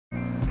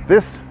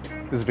This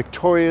is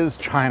Victoria's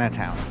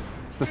Chinatown.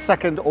 It's the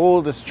second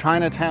oldest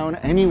Chinatown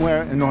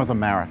anywhere in North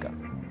America.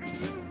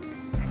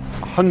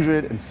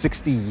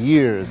 160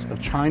 years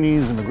of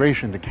Chinese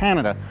immigration to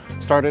Canada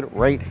started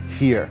right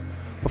here,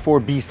 before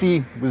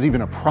BC was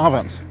even a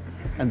province.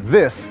 And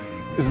this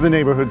is the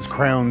neighborhood's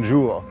crown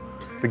jewel,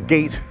 the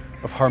gate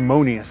of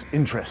harmonious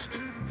interest.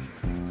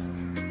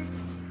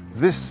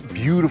 This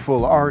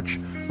beautiful arch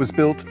was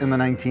built in the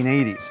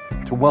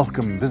 1980s to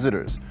welcome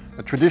visitors,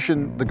 a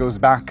tradition that goes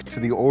back to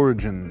the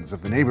origins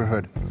of the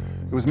neighborhood.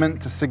 It was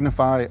meant to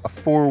signify a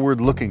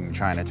forward-looking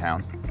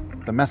Chinatown.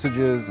 The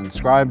messages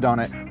inscribed on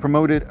it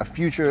promoted a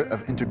future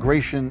of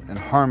integration and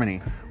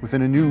harmony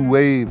within a new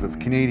wave of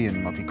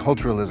Canadian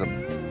multiculturalism.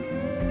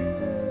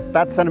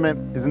 That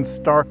sentiment is in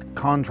stark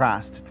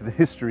contrast to the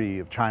history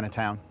of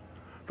Chinatown.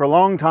 For a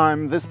long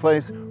time, this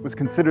place was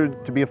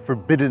considered to be a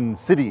forbidden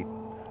city,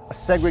 a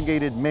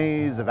segregated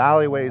maze of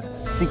alleyways,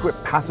 secret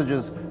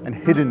passages, and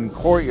hidden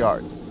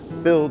courtyards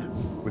filled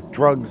with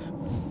drugs,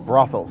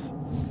 brothels,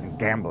 and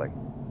gambling.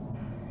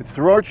 It's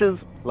through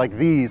arches like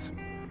these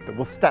that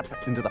we'll step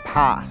into the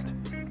past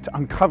to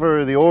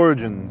uncover the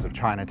origins of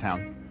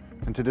Chinatown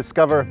and to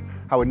discover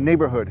how a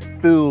neighborhood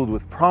filled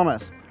with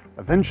promise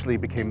eventually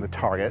became the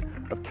target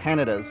of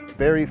Canada's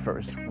very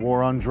first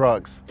war on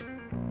drugs.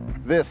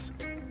 This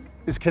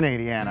is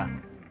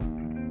Canadiana.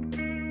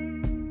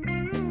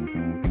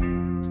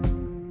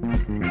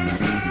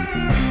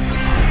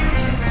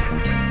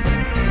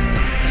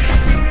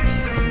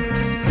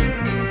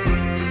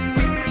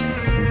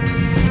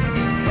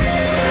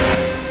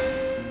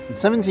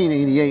 In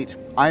 1788,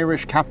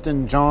 Irish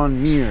Captain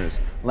John Mears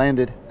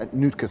landed at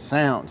Nootka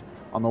Sound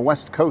on the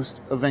west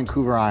coast of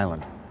Vancouver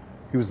Island.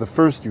 He was the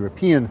first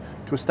European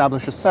to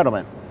establish a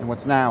settlement in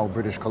what's now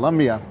British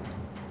Columbia.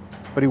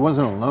 But he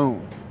wasn't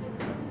alone.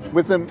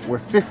 With him were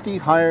 50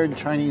 hired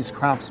Chinese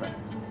craftsmen.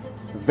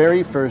 The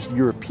very first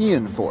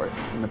European fort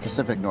in the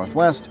Pacific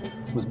Northwest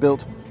was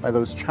built by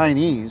those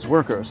Chinese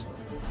workers.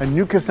 And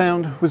Nootka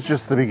Sound was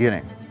just the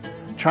beginning.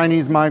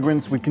 Chinese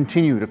migrants would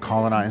continue to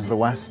colonize the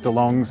West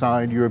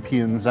alongside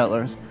European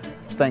settlers,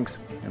 thanks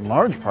in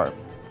large part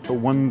to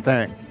one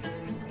thing: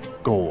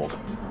 gold.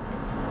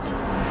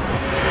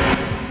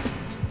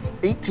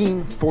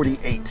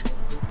 1848,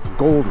 the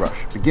gold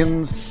rush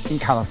begins in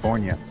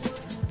California.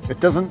 It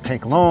doesn't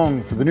take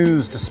long for the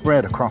news to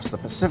spread across the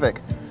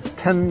Pacific.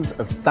 Tens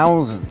of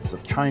thousands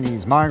of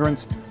Chinese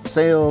migrants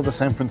sail to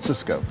San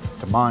Francisco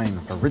to mine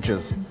for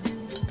riches.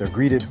 They're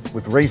greeted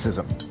with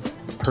racism,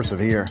 but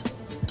persevere.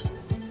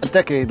 A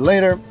decade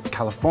later,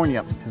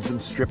 California has been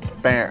stripped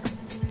bare.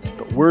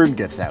 But word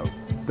gets out,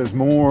 there's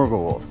more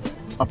gold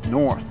up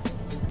north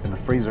in the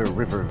Fraser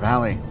River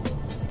Valley.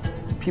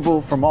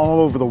 People from all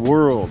over the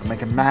world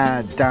make a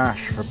mad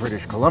dash for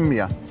British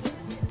Columbia.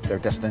 Their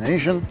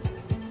destination?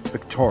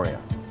 Victoria,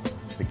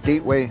 the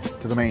gateway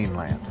to the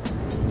mainland.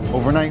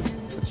 Overnight,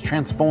 it's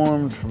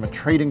transformed from a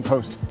trading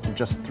post of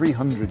just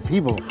 300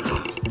 people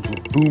into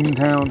a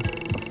boomtown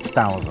of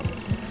thousands.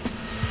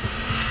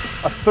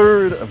 A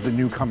third of the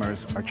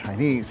newcomers are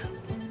Chinese.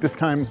 This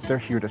time, they're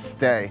here to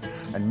stay,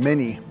 and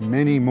many,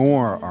 many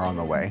more are on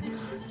the way.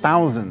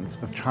 Thousands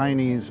of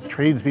Chinese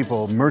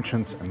tradespeople,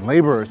 merchants, and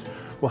laborers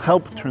will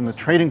help turn the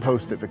trading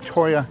post at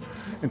Victoria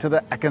into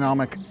the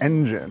economic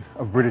engine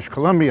of British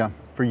Columbia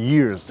for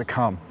years to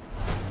come.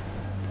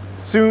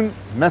 Soon,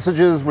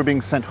 messages were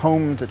being sent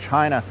home to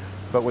China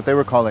about what they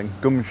were calling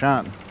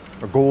Gumshan,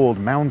 or Gold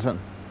Mountain.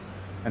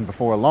 And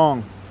before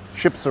long,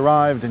 ships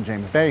arrived in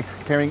James Bay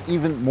carrying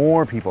even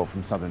more people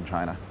from southern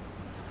China.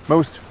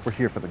 Most were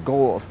here for the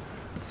gold,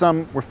 but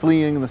some were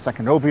fleeing the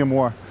Second Opium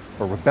War,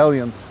 or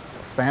rebellions,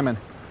 or famine,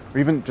 or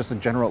even just a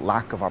general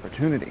lack of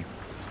opportunity.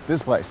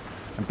 This place,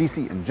 and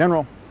BC in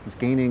general, is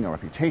gaining a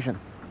reputation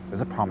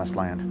as a promised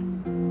land.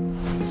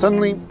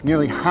 Suddenly,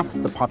 nearly half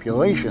the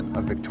population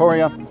of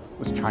Victoria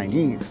was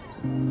Chinese.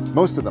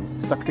 Most of them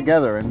stuck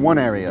together in one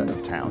area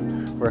of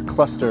town, where a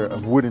cluster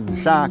of wooden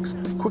shacks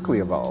quickly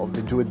evolved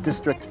into a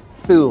district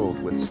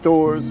filled with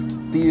stores,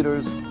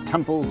 theaters,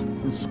 temples,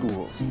 and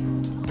schools.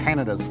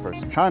 Canada's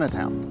first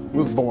Chinatown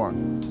was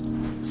born.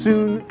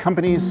 Soon,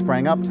 companies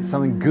sprang up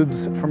selling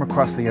goods from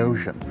across the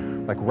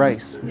ocean, like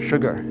rice,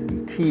 sugar,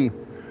 and tea.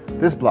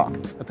 This block,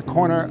 at the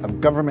corner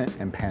of Government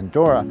and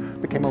Pandora,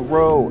 became a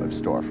row of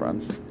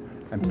storefronts,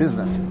 and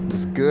business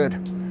was good.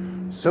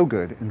 So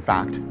good, in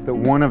fact, that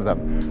one of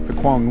them, the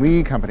Quang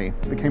Le Company,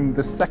 became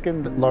the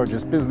second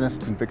largest business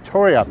in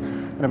Victoria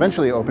and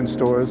eventually opened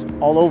stores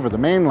all over the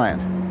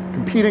mainland,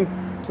 competing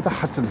with the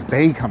Hudson's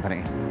Bay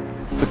Company.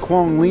 The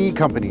Quang Le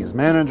Company's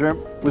manager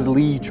was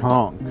Li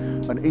Chong,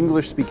 an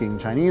English-speaking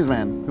Chinese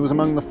man who was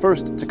among the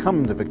first to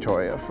come to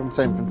Victoria from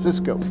San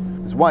Francisco.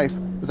 His wife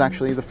was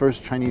actually the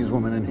first Chinese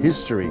woman in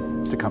history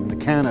to come to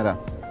Canada.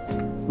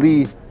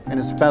 Li and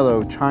his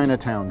fellow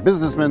Chinatown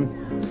businessmen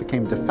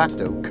became de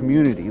facto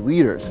community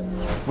leaders.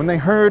 When they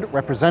heard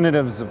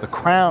representatives of the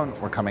Crown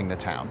were coming to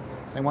town,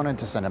 they wanted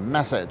to send a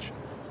message,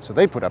 so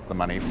they put up the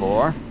money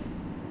for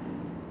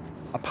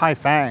a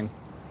paifang.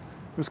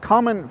 It was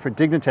common for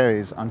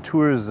dignitaries on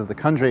tours of the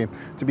country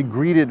to be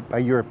greeted by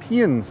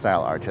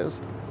European-style arches.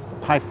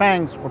 The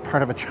paifangs were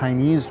part of a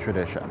Chinese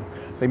tradition.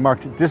 They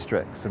marked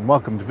districts and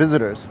welcomed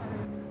visitors.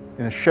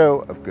 In a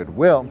show of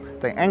goodwill,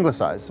 they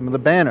anglicized some of the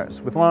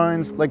banners with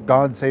lines like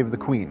 "God Save the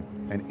Queen"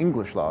 and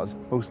English laws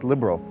most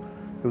liberal.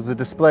 It was a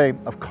display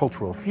of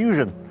cultural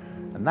fusion,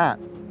 and that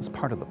was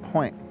part of the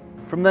point.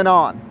 From then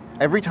on,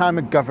 every time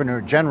a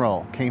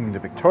governor-general came to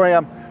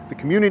Victoria, the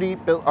community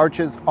built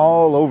arches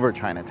all over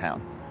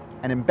Chinatown,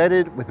 and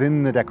embedded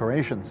within the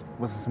decorations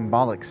was a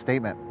symbolic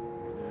statement.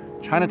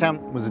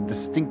 Chinatown was a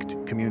distinct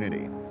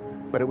community,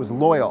 but it was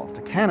loyal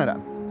to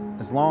Canada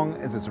as long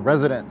as its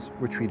residents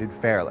were treated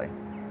fairly.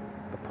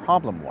 The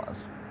problem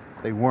was,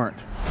 they weren't.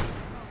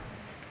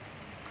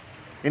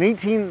 In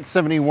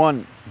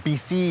 1871,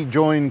 BC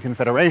joined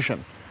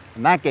Confederation,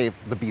 and that gave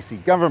the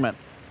BC government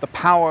the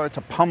power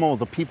to pummel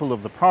the people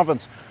of the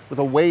province with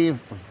a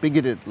wave of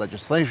bigoted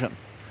legislation.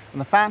 And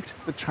the fact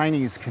that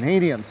Chinese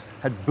Canadians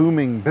had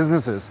booming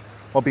businesses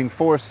while being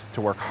forced to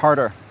work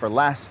harder for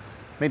less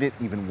made it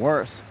even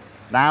worse.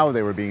 Now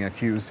they were being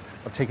accused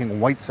of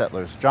taking white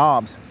settlers'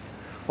 jobs.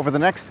 Over the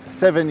next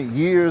 7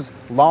 years,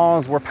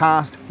 laws were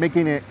passed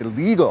making it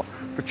illegal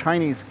for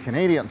Chinese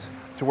Canadians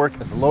to work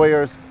as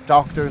lawyers,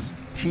 doctors,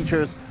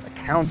 teachers,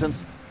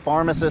 accountants,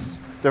 pharmacists.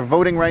 Their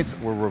voting rights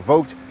were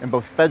revoked in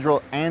both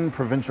federal and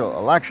provincial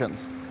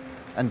elections.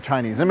 And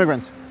Chinese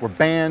immigrants were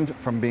banned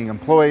from being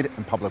employed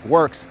in public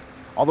works,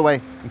 all the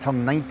way until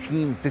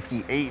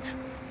 1958.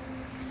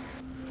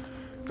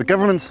 The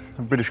governments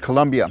of British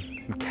Columbia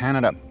and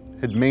Canada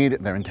had made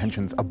their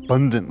intentions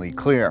abundantly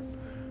clear.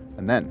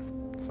 And then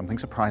something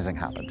surprising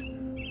happened.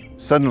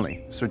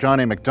 Suddenly, Sir John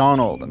A.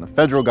 Macdonald and the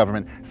federal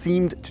government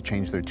seemed to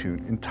change their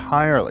tune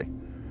entirely.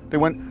 They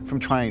went from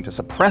trying to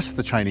suppress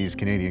the Chinese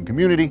Canadian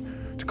community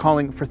to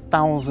calling for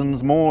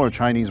thousands more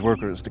Chinese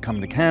workers to come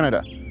to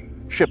Canada.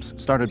 Ships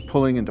started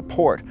pulling into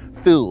port,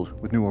 filled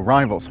with new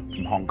arrivals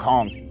from Hong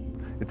Kong.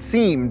 It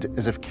seemed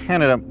as if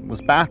Canada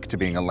was back to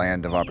being a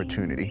land of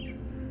opportunity.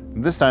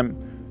 And this time,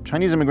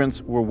 Chinese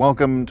immigrants were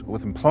welcomed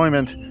with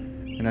employment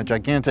in a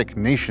gigantic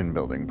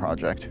nation-building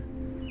project.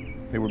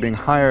 They were being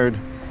hired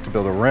to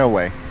build a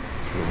railway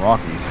through the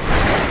Rockies.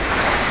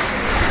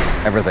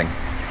 Everything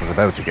was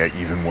about to get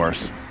even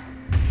worse.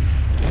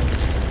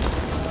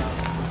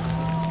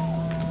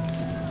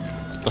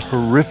 The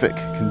horrific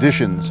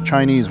conditions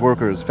Chinese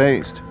workers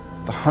faced,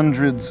 the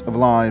hundreds of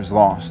lives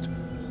lost,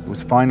 it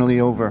was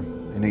finally over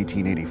in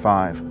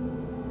 1885.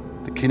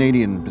 The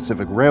Canadian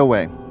Pacific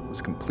Railway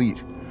was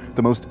complete,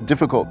 the most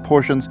difficult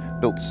portions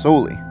built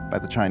solely by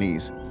the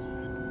Chinese.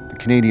 The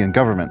Canadian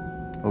government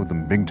owed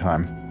them big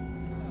time.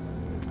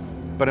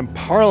 But in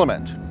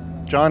Parliament,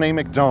 John A.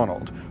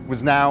 Macdonald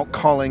was now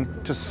calling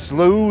to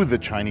slow the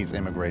Chinese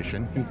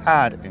immigration he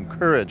had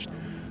encouraged.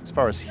 As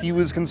far as he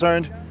was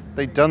concerned,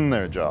 they'd done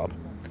their job.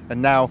 And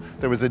now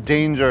there was a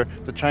danger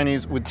the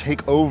Chinese would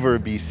take over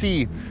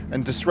BC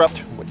and disrupt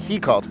what he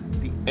called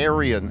the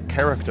Aryan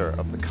character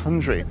of the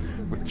country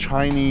with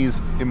Chinese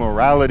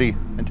immorality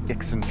and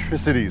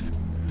eccentricities.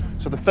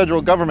 So the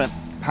federal government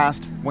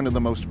passed one of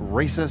the most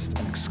racist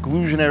and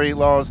exclusionary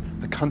laws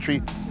the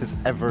country has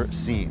ever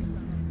seen.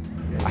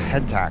 A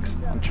head tax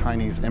on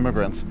Chinese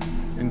immigrants,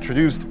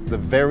 introduced the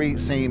very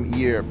same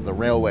year the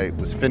railway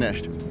was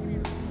finished.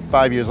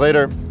 5 years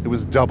later, it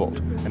was doubled,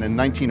 and in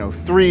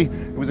 1903,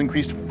 it was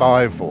increased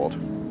fivefold.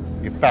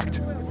 The effect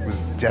was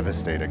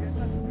devastating.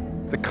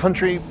 The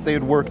country they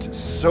had worked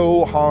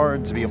so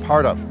hard to be a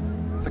part of,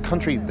 the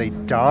country they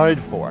died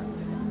for,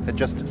 had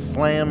just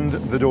slammed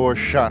the door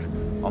shut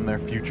on their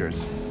futures.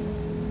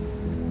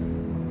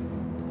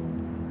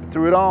 But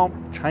through it all,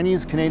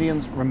 Chinese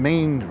Canadians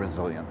remained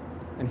resilient.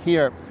 And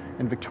here,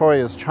 in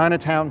Victoria's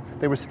Chinatown,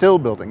 they were still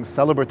building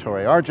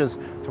celebratory arches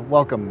to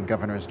welcome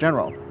governors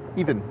general,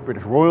 even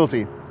British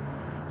royalty.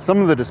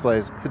 Some of the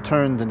displays had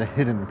turned into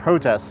hidden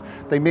protests.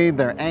 They made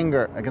their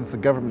anger against the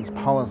government's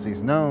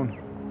policies known.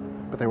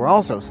 But they were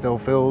also still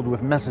filled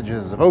with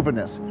messages of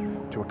openness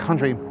to a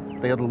country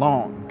they had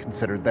long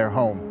considered their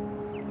home.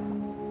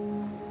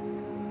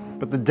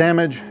 But the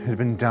damage had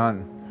been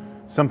done.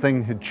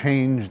 Something had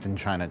changed in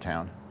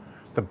Chinatown.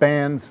 The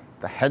bans,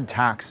 the head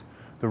tax,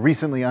 the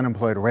recently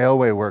unemployed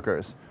railway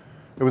workers.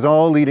 It was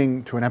all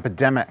leading to an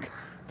epidemic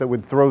that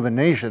would throw the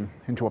nation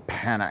into a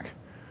panic.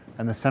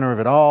 And the center of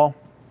it all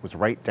was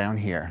right down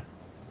here.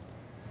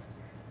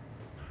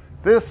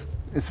 This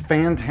is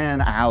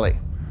Fantan Alley.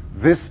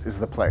 This is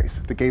the place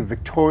that gave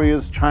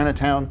Victoria's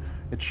Chinatown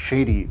its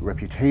shady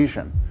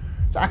reputation.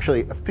 It's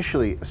actually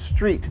officially a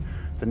street,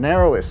 the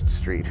narrowest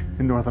street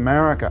in North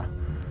America.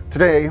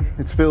 Today,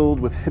 it's filled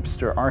with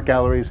hipster art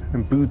galleries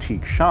and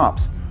boutique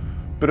shops.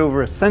 But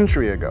over a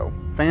century ago,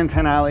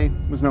 Fantan Alley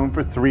was known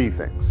for three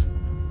things: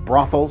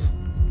 brothels,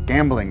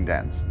 gambling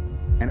dens,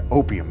 and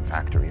opium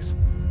factories.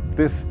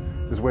 This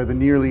is where the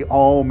nearly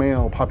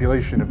all-male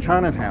population of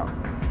Chinatown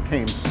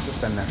came to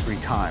spend their free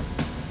time.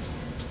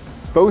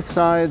 Both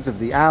sides of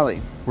the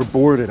alley were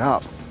boarded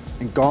up,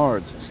 and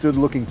guards stood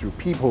looking through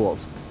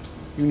peepholes.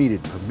 You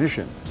needed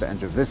permission to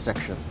enter this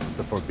section of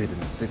the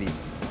Forbidden City.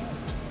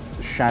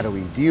 The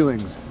shadowy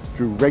dealings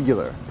drew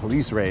regular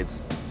police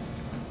raids.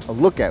 A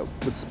lookout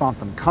would spot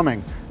them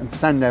coming and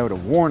send out a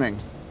warning.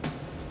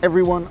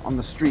 Everyone on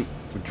the street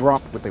would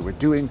drop what they were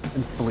doing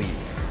and flee.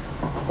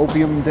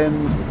 Opium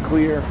dens would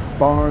clear,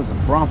 bars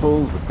and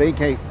brothels would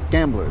vacate,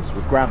 gamblers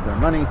would grab their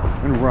money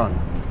and run.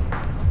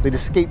 They'd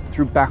escape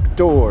through back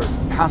doors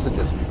and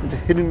passages into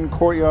hidden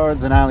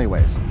courtyards and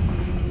alleyways,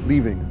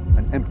 leaving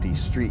an empty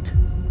street.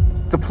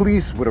 The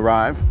police would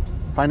arrive,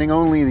 finding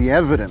only the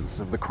evidence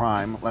of the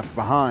crime left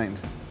behind.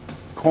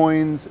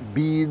 Coins,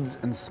 beads,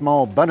 and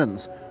small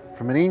buttons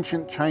from an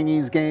ancient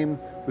Chinese game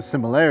with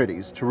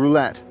similarities to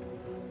roulette.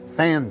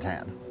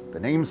 Fantan, the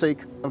namesake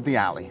of the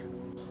alley.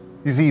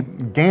 You see,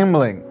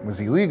 gambling was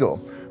illegal,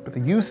 but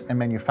the use and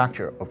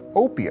manufacture of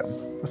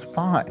opium was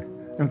fine.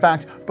 In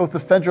fact, both the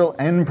federal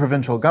and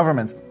provincial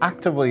governments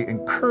actively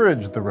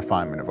encouraged the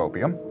refinement of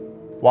opium.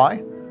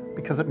 Why?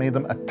 Because it made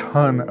them a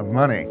ton of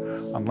money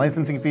on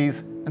licensing fees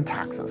and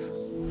taxes.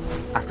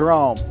 After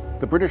all,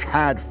 the British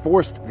had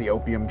forced the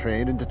opium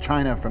trade into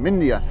China from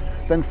India,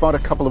 then fought a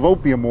couple of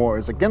opium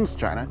wars against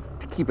China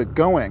to keep it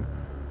going,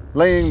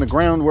 laying the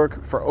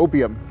groundwork for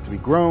opium to be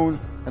grown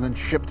and then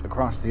shipped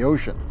across the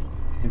ocean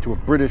into a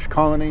British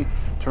colony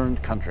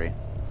turned country.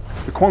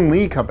 The Kwong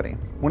Lee Company,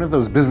 one of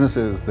those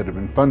businesses that had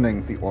been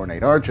funding the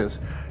ornate arches,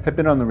 had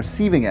been on the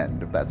receiving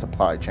end of that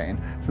supply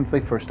chain since they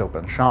first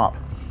opened shop.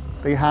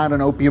 They had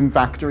an opium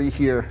factory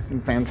here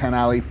in Fantan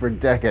Alley for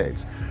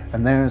decades,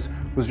 and theirs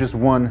was just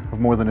one of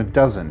more than a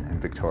dozen in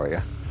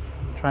Victoria.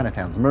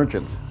 Chinatown's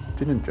merchants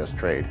didn't just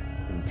trade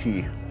in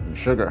tea and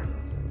sugar.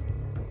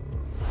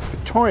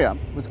 Victoria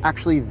was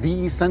actually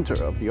the center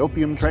of the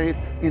opium trade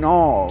in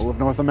all of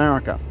North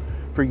America.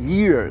 For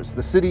years,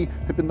 the city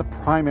had been the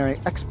primary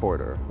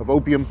exporter of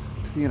opium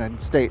to the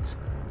United States,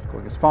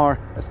 going as far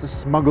as to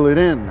smuggle it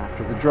in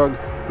after the drug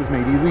was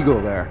made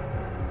illegal there.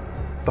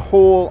 The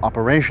whole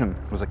operation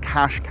was a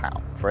cash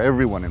cow for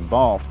everyone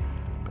involved,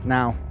 but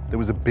now there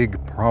was a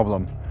big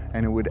problem,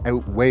 and it would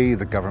outweigh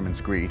the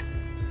government's greed.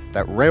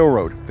 That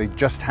railroad they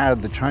just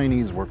had the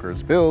Chinese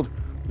workers build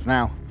was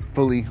now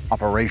fully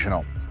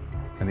operational,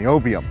 and the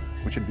opium,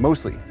 which had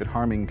mostly been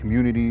harming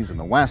communities in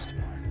the West,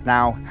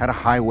 now had a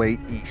highway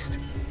east,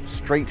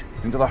 straight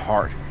into the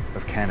heart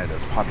of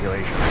Canada's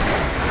population.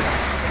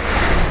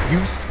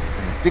 Use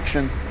and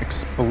addiction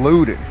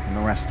exploded in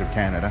the rest of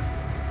Canada.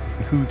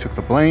 And who took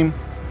the blame?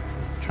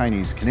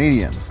 Chinese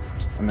Canadians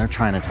and their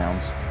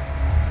Chinatowns.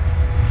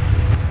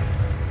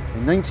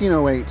 In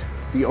 1908,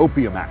 the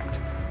Opium Act,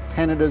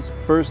 Canada's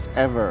first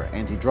ever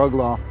anti-drug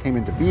law, came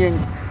into being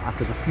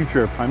after the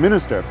future Prime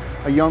Minister,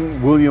 a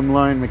young William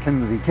Lyon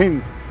Mackenzie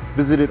King,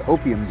 visited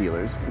opium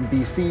dealers in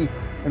BC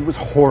and was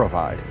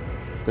horrified.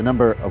 The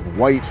number of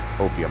white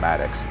opium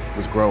addicts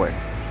was growing.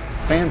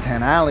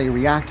 Fantan Alley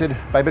reacted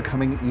by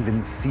becoming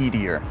even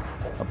seedier.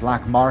 A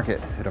black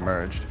market had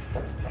emerged.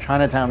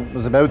 Chinatown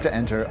was about to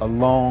enter a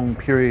long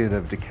period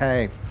of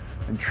decay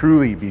and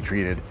truly be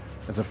treated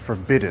as a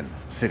forbidden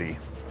city.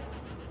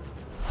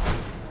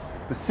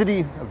 The city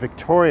of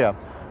Victoria,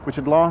 which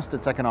had lost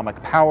its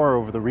economic power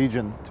over the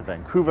region to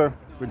Vancouver,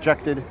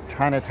 rejected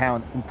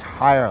Chinatown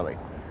entirely.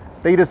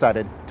 They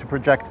decided to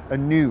project a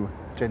new,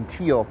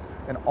 genteel,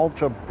 and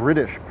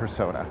ultra-British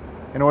persona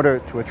in order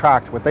to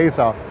attract what they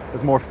saw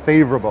as more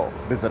favorable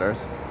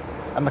visitors.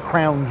 And the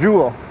crown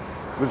jewel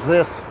was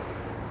this,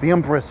 the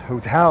Empress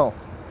Hotel.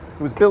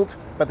 It was built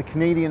by the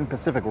Canadian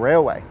Pacific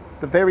Railway,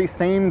 the very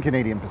same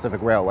Canadian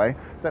Pacific Railway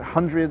that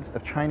hundreds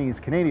of Chinese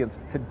Canadians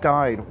had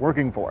died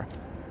working for.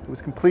 It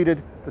was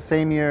completed the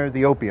same year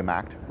the Opium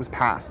Act was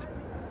passed.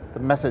 The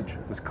message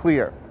was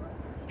clear.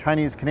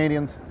 Chinese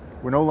Canadians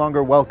were no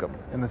longer welcome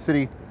in the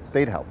city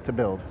they'd helped to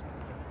build.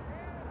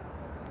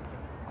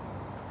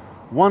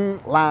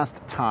 One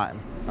last time,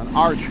 an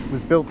arch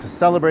was built to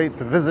celebrate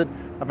the visit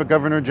of a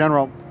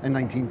Governor-General in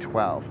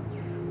 1912.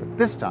 But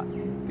this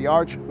time, the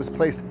arch was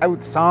placed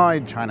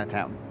outside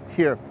Chinatown,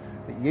 here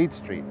at Yate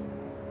Street.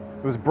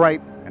 It was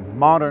bright and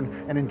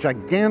modern, and in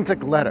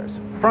gigantic letters,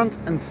 front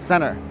and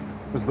center,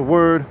 was the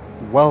word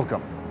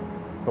welcome.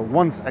 But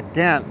once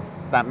again,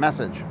 that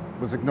message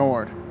was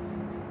ignored.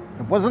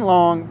 It wasn't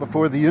long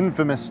before the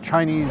infamous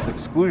Chinese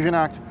Exclusion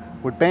Act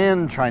would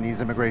ban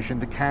Chinese immigration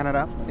to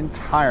Canada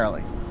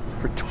entirely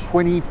for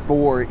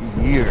 24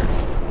 years.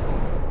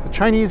 The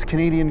Chinese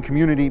Canadian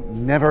community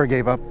never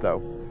gave up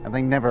though, and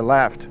they never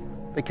left.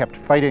 They kept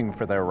fighting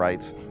for their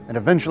rights, and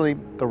eventually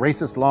the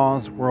racist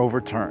laws were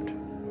overturned.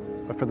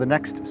 But for the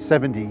next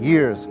 70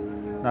 years,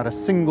 not a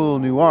single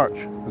new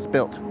arch was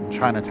built in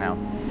Chinatown.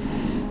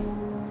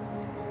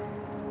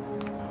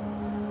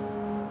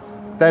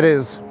 That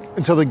is,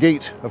 until the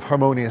Gate of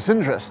Harmonious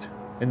Interest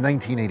in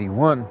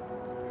 1981.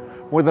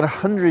 More than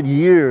 100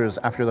 years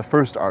after the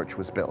first arch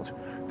was built,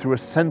 through a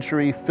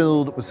century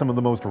filled with some of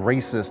the most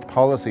racist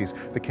policies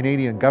the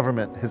Canadian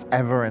government has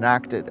ever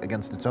enacted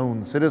against its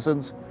own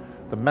citizens,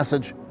 the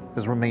message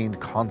has remained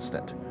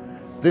constant.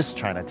 This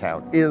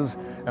Chinatown is,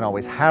 and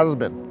always has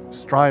been,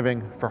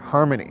 striving for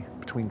harmony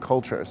between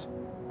cultures.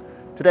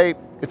 Today,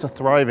 it's a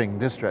thriving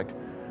district,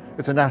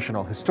 It's a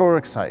national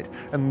historic site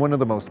and one of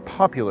the most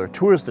popular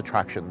tourist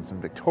attractions in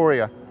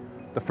Victoria.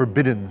 The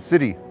Forbidden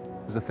City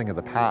is a thing of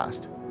the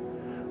past.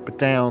 But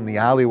down the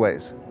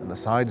alleyways and the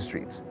side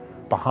streets,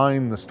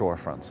 behind the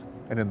storefronts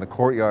and in the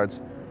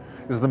courtyards,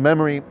 is the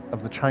memory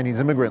of the Chinese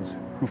immigrants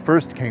who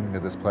first came to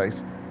this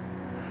place,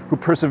 who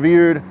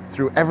persevered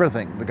through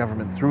everything the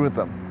government threw at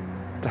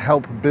them to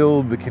help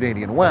build the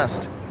Canadian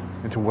West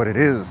into what it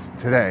is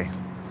today.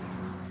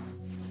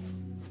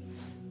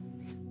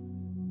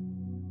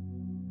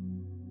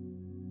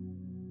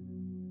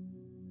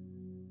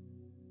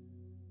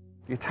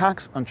 The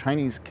attacks on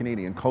Chinese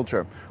Canadian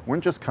culture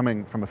weren't just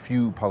coming from a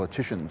few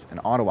politicians in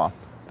Ottawa.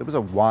 There was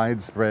a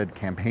widespread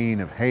campaign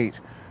of hate,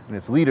 and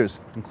its leaders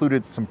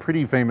included some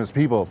pretty famous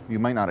people you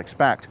might not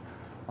expect.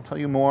 I'll tell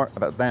you more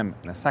about them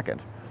in a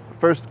second.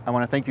 But first, I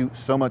want to thank you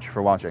so much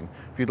for watching.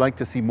 If you'd like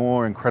to see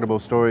more incredible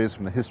stories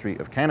from the history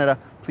of Canada,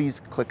 please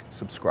click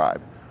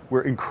subscribe.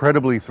 We're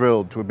incredibly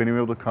thrilled to have been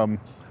able to come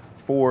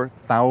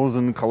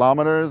 4,000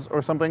 kilometers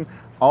or something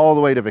all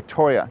the way to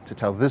Victoria to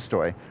tell this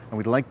story, and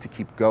we'd like to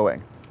keep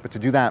going. But to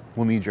do that,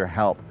 we'll need your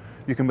help.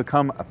 You can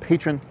become a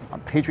patron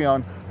on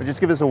Patreon or just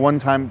give us a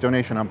one-time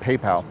donation on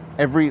PayPal.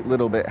 Every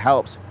little bit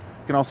helps.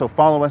 You can also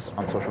follow us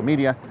on social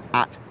media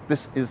at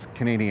This Is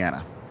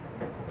Canadiana.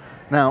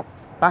 Now,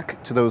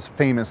 back to those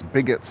famous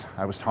bigots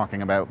I was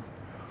talking about.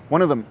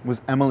 One of them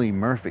was Emily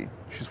Murphy.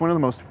 She's one of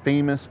the most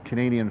famous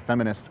Canadian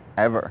feminists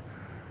ever.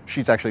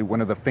 She's actually one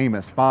of the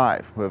famous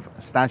 5 who have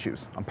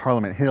statues on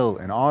Parliament Hill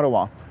in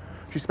Ottawa.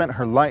 She spent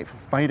her life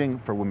fighting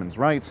for women's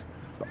rights,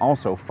 but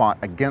also fought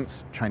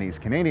against Chinese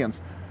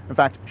Canadians. In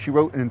fact, she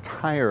wrote an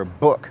entire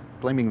book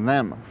blaming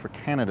them for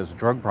Canada's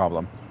drug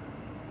problem.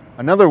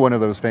 Another one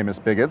of those famous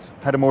bigots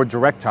had a more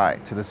direct tie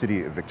to the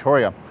city of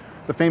Victoria.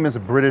 The famous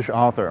British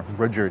author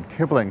Rudyard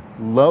Kipling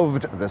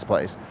loved this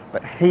place,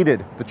 but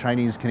hated the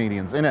Chinese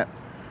Canadians in it.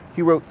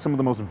 He wrote some of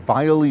the most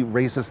vilely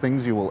racist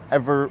things you will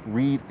ever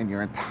read in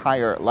your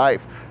entire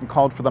life and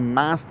called for the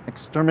mass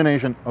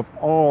extermination of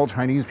all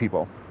Chinese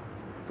people.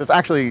 There's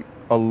actually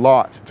a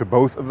lot to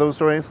both of those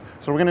stories,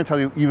 so we're going to tell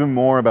you even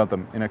more about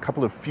them in a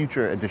couple of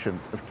future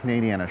editions of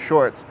Canadiana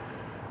Shorts.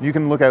 You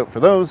can look out for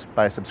those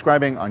by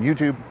subscribing on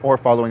YouTube or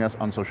following us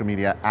on social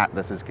media at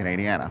This Is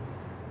Canadiana.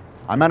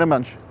 I'm Adam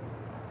Munch,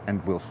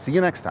 and we'll see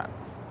you next time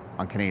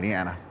on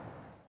Canadiana.